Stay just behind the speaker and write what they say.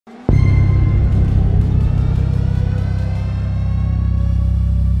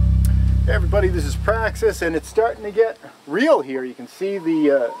Hey everybody, this is Praxis, and it's starting to get real here. You can see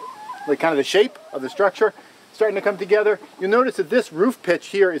the kind of the shape of the structure starting to come together. You'll notice that this roof pitch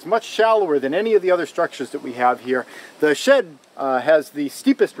here is much shallower than any of the other structures that we have here. The shed has the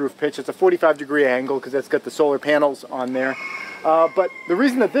steepest roof pitch. It's a 45-degree angle because it's got the solar panels on there. But the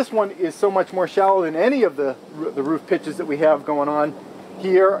reason that this one is so much more shallow than any of the roof pitches that we have going on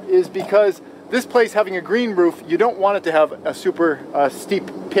here is because this place having a green roof, you don't want it to have a super steep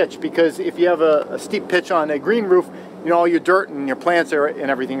pitch, because if you have a steep pitch on a green roof, you know, all your dirt and your plants and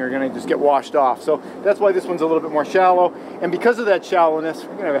everything are going to just get washed off. So that's why this one's a little bit more shallow. And because of that shallowness, we're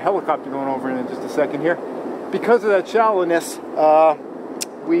going to have a helicopter going over in just a second here. Because of that shallowness,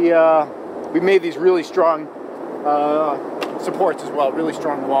 we made these really strong supports as well, really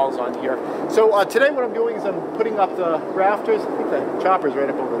strong walls on here. So today what I'm doing is I'm putting up the rafters. I think the chopper's right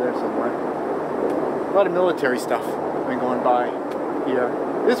up over there somewhere. A lot of military stuff been going by here.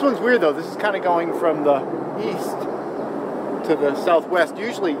 This one's weird though. This is kind of going from the east to the southwest.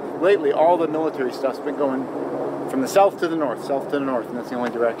 Usually, lately, all the military stuff's been going from the south to the north, and that's the only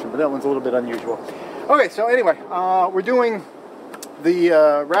direction. But that one's a little bit unusual. Okay, so anyway, we're doing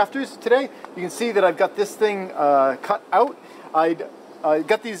the rafters today. You can see that I've got this thing cut out. I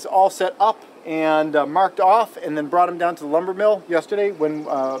got these all set up and marked off, and then brought them down to the lumber mill yesterday when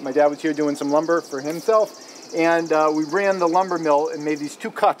my dad was here doing some lumber for himself, and we ran the lumber mill and made these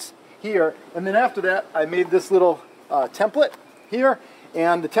two cuts here. And then after that I made this little template here,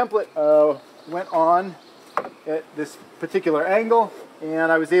 and the template went on at this particular angle,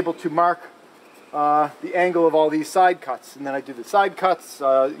 and I was able to mark the angle of all these side cuts. And then I did the side cuts,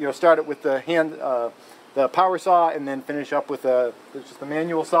 you know, started with the the power saw, and then finish up with just the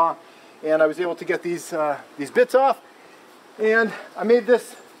manual saw. And I was able to get these bits off, and I made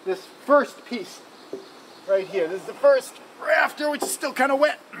this first piece right here. This is the first rafter, which is still kind of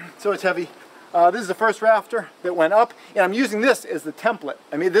wet, so it's heavy. This is the first rafter that went up, and I'm using this as the template.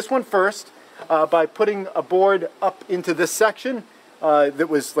 I made this one first by putting a board up into this section that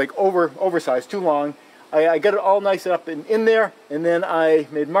was like oversized, too long. I got it all nice up in there, and then I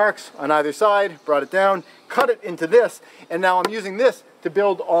made marks on either side, brought it down, cut it into this, and now I'm using this to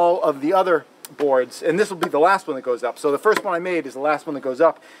build all of the other boards, and this will be the last one that goes up. So the first one I made is the last one that goes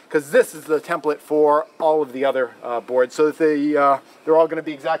up, because this is the template for all of the other boards, so that they're all going to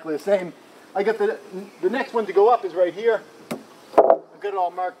be exactly the same. I got the next one to go up is right here. I've got it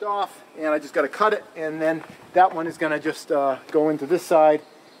all marked off, and I just got to cut it, and then that one is going to just go into this side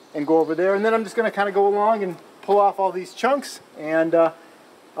and go over there, and then I'm just going to kind of go along and pull off all these chunks and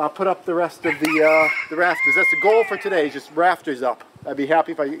put up the rest of the rafters. That's the goal for today, is just rafters up. I'd be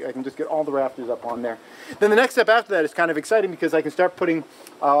happy if I can just get all the rafters up on there. Then the next step after that is kind of exciting, because I can start putting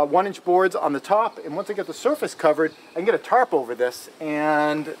 1-inch boards on the top, and once I get the surface covered, I can get a tarp over this,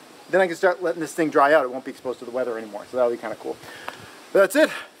 and then I can start letting this thing dry out. It won't be exposed to the weather anymore, so that'll be kind of cool. But that's it.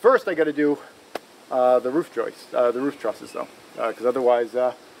 First I got to do the roof joists, the roof trusses though, because otherwise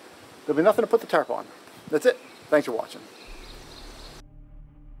there'll be nothing to put the tarp on. That's it. Thanks for watching.